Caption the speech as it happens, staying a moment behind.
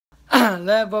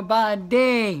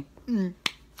everybody.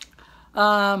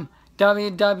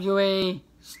 WWE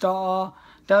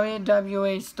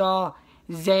star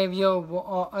Xavier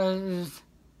was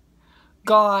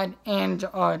God and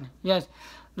yes,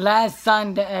 last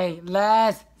Sunday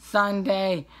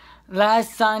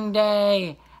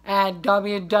at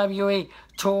WWE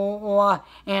tour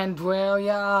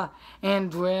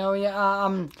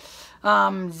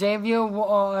Xavier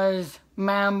was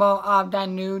member of the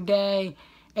New Day,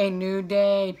 a New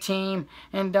Day team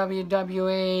in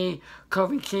WWE.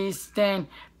 Kofi Kingston,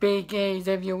 Big E,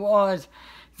 Xavier was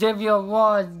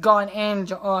got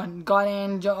injured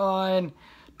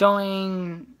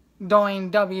during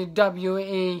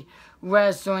WWE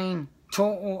wrestling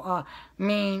tour.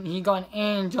 He got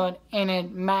injured in a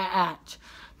match.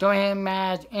 During a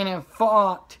match in a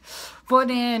fought. For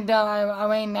the end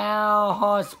right now,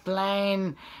 horse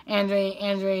playing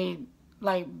injury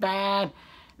like bad.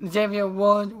 Xavier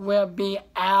Woods will be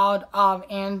out of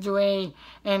injury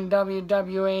in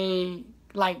WWE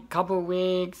like couple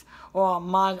weeks or a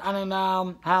month. I don't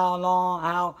know how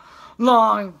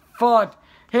long for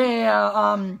here.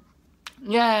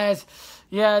 Yes,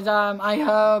 I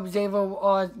hope Xavier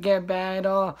will get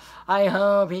better. I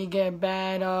hope he get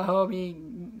better. I hope he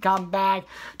come back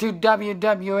to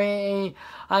WWE.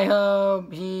 I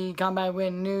hope he come back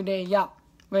with New Day. Yeah,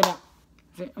 wait up.